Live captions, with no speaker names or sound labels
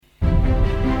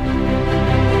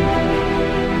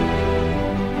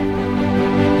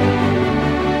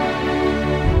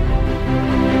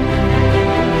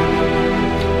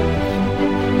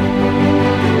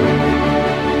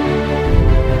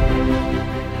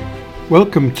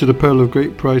Welcome to the Pearl of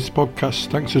Great Price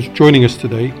podcast. Thanks for joining us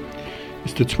today.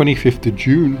 It's the 25th of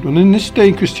June, and in this day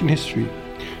in Christian history,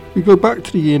 we go back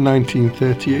to the year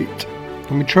 1938,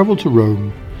 and we travel to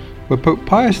Rome, where Pope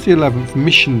Pius XI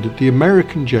missioned the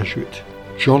American Jesuit,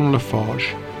 John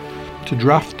Lafarge, to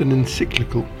draft an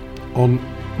encyclical on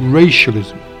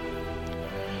racialism,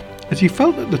 as he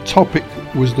felt that the topic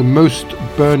was the most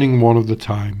burning one of the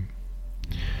time,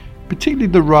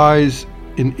 particularly the rise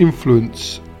in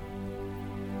influence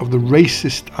of the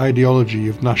racist ideology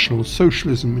of National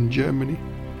Socialism in Germany.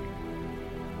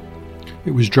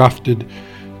 It was drafted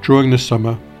during the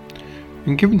summer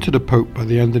and given to the Pope by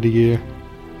the end of the year.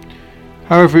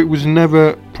 However, it was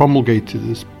never promulgated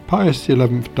as Pius XI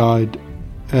died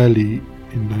early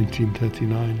in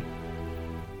 1939.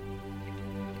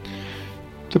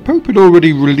 The Pope had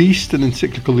already released an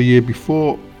encyclical the year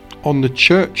before on the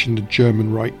Church in the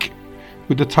German Reich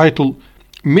with the title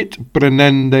Mit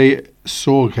brennende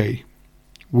Sorge,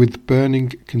 with burning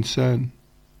concern.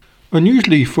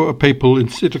 Unusually for a papal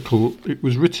encyclical, it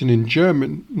was written in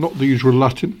German, not the usual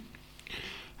Latin,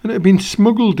 and it had been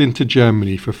smuggled into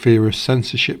Germany for fear of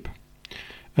censorship,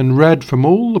 and read from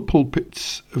all the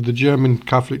pulpits of the German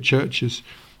Catholic churches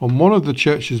on one of the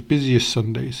church's busiest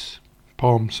Sundays,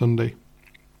 Palm Sunday.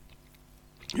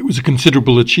 It was a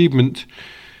considerable achievement,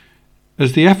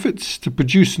 as the efforts to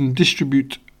produce and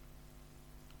distribute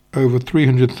over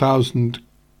 300,000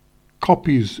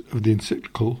 copies of the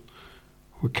encyclical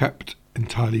were kept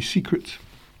entirely secret,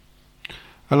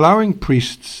 allowing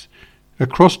priests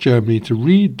across Germany to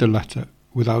read the letter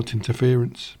without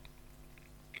interference.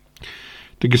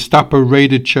 The Gestapo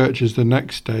raided churches the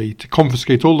next day to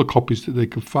confiscate all the copies that they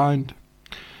could find,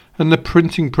 and the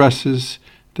printing presses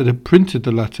that had printed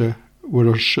the letter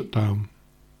were shut down.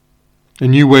 A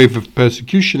new wave of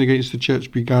persecution against the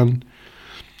church began,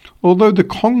 although the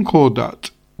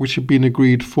Concordat, which had been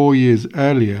agreed 4 years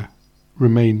earlier,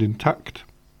 remained intact.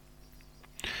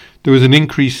 There was an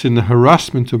increase in the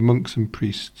harassment of monks and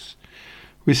priests,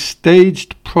 with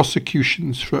staged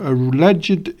prosecutions for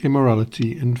alleged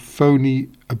immorality and phony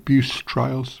abuse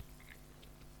trials.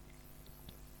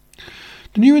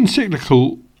 The new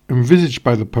encyclical, envisaged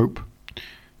by the Pope,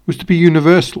 was to be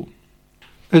universal,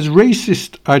 as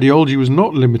racist ideology was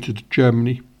not limited to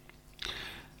Germany,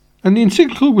 and the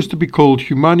encyclical was to be called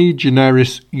Humani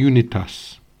Generis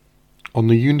Unitas, on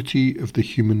the unity of the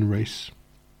human race.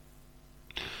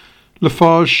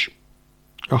 Lafarge,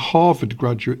 a Harvard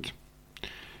graduate,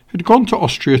 had gone to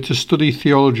Austria to study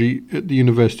theology at the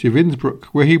University of Innsbruck,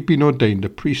 where he had been ordained a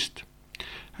priest,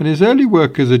 and his early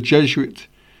work as a Jesuit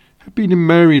had been in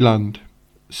Maryland,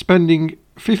 spending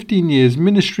 15 years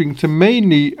ministering to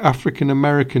mainly African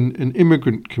American and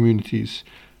immigrant communities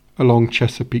along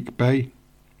Chesapeake Bay.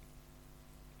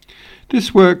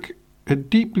 This work had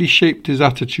deeply shaped his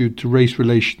attitude to race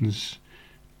relations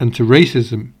and to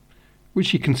racism,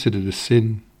 which he considered a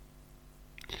sin.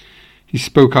 He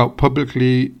spoke out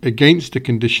publicly against the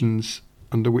conditions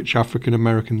under which African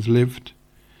Americans lived,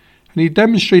 and he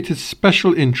demonstrated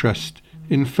special interest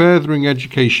in furthering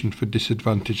education for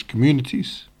disadvantaged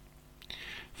communities,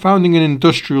 founding an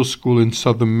industrial school in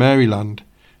southern Maryland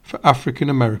for African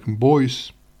American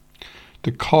boys,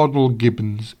 the Cardinal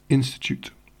Gibbons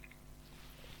Institute.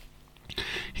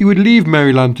 He would leave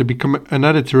Maryland to become an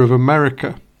editor of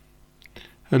America,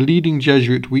 a leading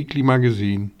Jesuit weekly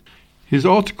magazine. His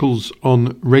articles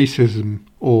on racism,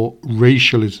 or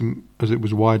racialism as it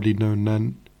was widely known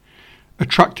then,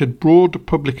 attracted broad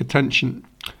public attention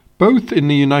both in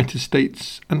the United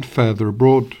States and further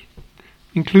abroad,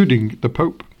 including the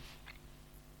Pope.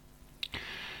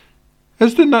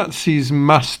 As the Nazis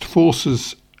massed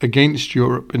forces against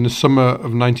Europe in the summer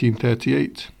of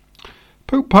 1938,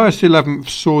 Pope Pius XI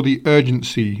saw the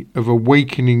urgency of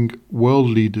awakening world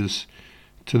leaders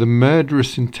to the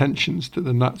murderous intentions that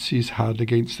the Nazis had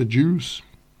against the Jews.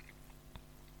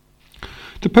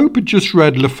 The Pope had just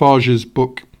read Lafarge's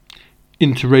book,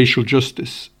 Interracial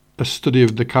Justice, a study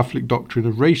of the Catholic doctrine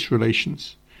of race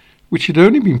relations, which had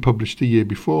only been published the year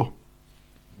before.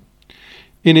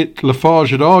 In it,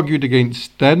 Lafarge had argued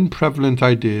against then prevalent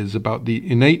ideas about the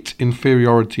innate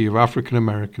inferiority of African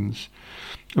Americans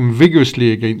and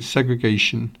vigorously against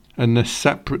segregation and their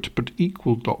separate but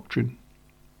equal doctrine.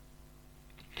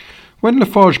 When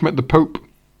Lafarge met the Pope,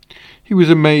 he was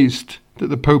amazed that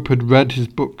the Pope had read his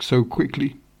book so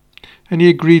quickly, and he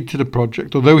agreed to the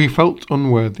project, although he felt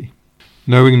unworthy,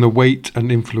 knowing the weight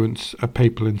and influence a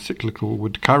papal encyclical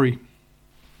would carry.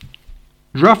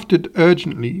 Drafted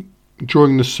urgently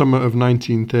during the summer of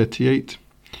 1938,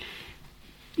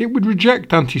 it would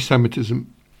reject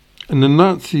anti-Semitism and the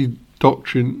Nazi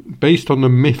doctrine based on the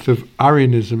myth of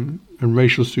Aryanism and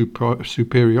racial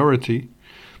superiority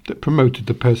that promoted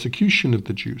the persecution of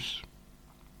the Jews.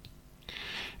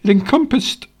 It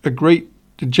encompassed a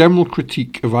general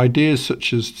critique of ideas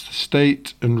such as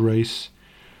state and race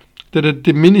that had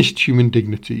diminished human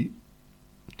dignity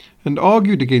and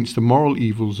argued against the moral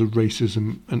evils of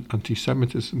racism and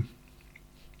anti-Semitism.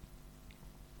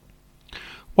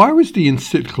 Why was the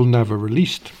encyclical never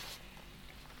released?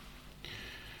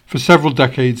 For several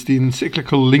decades, the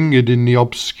encyclical lingered in the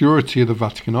obscurity of the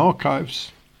Vatican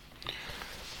archives,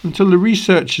 until the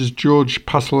researchers George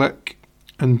Pasalek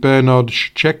and Bernard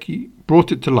Szucki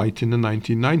brought it to light in the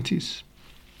 1990s.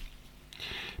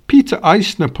 Peter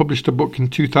Eisner published a book in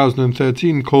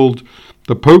 2013 called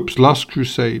The Pope's Last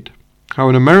Crusade, How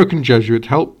an American Jesuit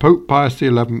Helped Pope Pius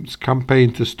XI's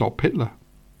Campaign to Stop Hitler.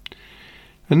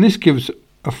 And this gives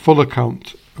a full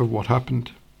account of what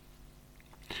happened.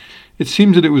 It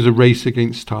seems that it was a race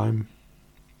against time,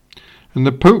 and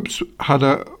the Pope's had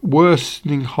a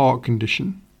worsening heart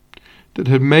condition that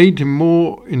had made him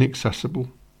more inaccessible,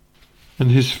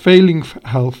 and his failing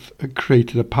health had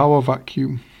created a power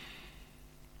vacuum.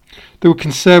 There were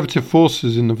conservative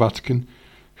forces in the Vatican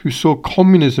who saw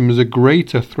communism as a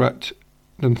greater threat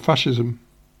than fascism.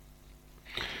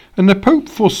 And the Pope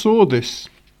foresaw this,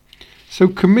 so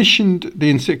commissioned the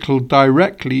encyclical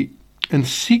directly and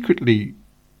secretly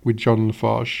with John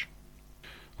Lafarge,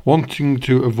 wanting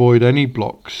to avoid any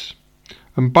blocks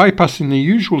and bypassing the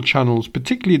usual channels,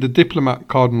 particularly the diplomat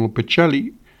Cardinal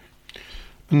Picelli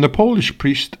and the Polish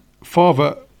priest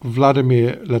Father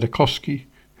Vladimir Ledakowski,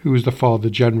 who was the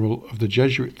Father General of the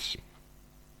Jesuits.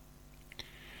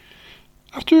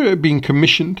 After it had been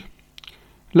commissioned,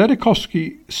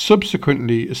 Ledakowski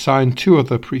subsequently assigned two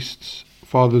other priests,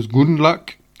 Fathers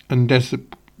Gundlach and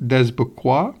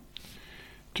Desboquois,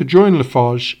 to join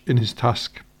Lafarge in his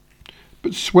task,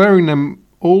 but swearing them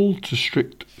all to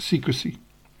strict secrecy.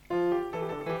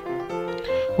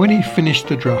 When he finished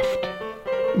the draft,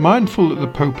 mindful that the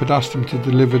Pope had asked him to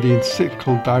deliver the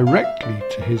encyclical directly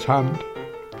to his hand,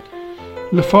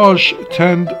 Lafarge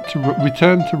returned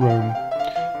to Rome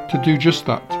to do just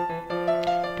that,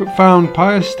 but found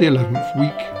Pius XI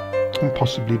weak and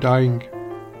possibly dying.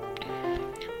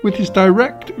 With his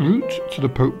direct route to the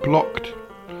Pope blocked,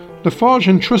 Lafarge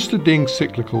entrusted the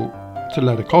encyclical to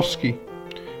Ledakowski,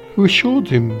 who assured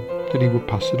him that he would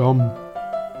pass it on.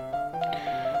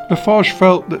 Lafarge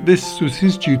felt that this was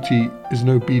his duty as an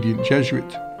obedient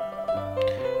Jesuit,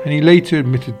 and he later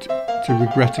admitted to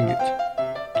regretting it,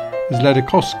 as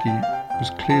Ledakowski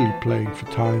was clearly playing for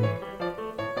time.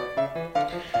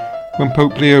 When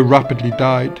Pope Leo rapidly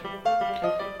died,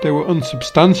 there were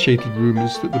unsubstantiated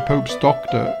rumours that the Pope's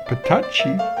doctor,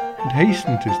 Petacci, had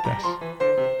hastened his death.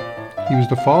 He was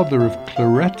the father of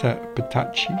Claretta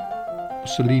Petacci,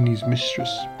 Mussolini's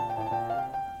mistress.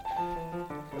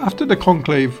 After the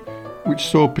conclave, which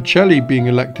saw Picelli being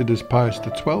elected as Pius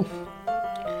XII,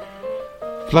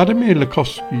 Vladimir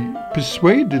Ledakowski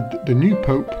persuaded the new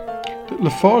Pope that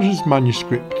Lafarge's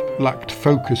manuscript lacked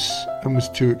focus and was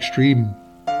too extreme.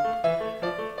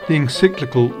 The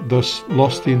encyclical thus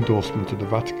lost the endorsement of the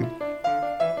Vatican.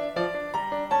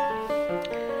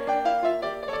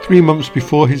 3 months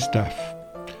before his death,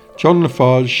 John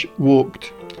Lafarge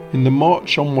walked in the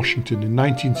March on Washington in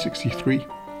 1963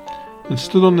 and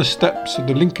stood on the steps of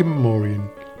the Lincoln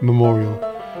Memorial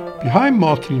behind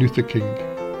Martin Luther King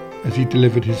as he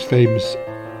delivered his famous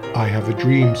 "I Have a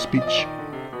Dream" speech.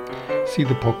 See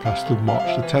the podcast of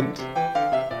March the 10th.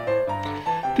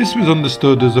 This was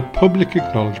understood as a public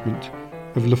acknowledgement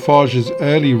of Lafarge's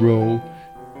early role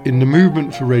in the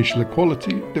movement for racial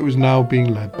equality that was now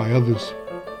being led by others.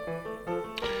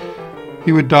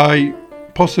 He would die,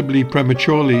 possibly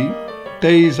prematurely,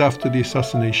 days after the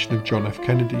assassination of John F.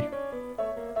 Kennedy.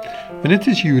 And at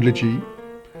his eulogy,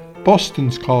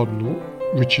 Boston's Cardinal,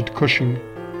 Richard Cushing,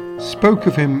 spoke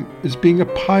of him as being a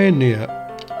pioneer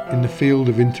in the field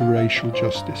of interracial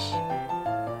justice.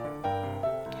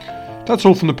 That's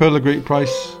all from the Pearl of Great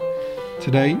Price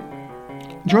today.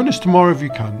 Join us tomorrow if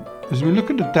you can, as we look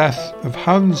at the death of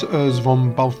Hans Urs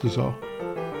von Balthasar,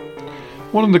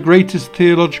 one of the greatest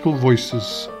theological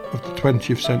voices of the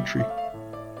 20th century.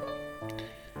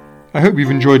 I hope you've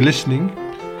enjoyed listening.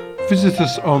 Visit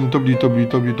us on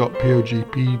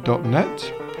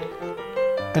www.pogp.net,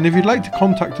 and if you'd like to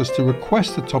contact us to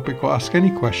request a topic or ask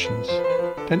any questions,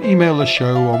 then email the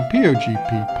show on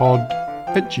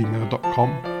pogppod@gmail.com.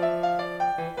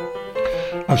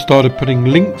 I've started putting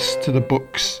links to the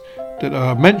books that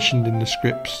are mentioned in the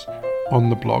scripts on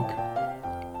the blog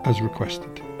as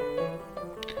requested.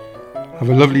 Have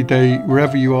a lovely day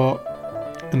wherever you are,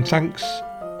 and thanks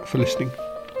for listening.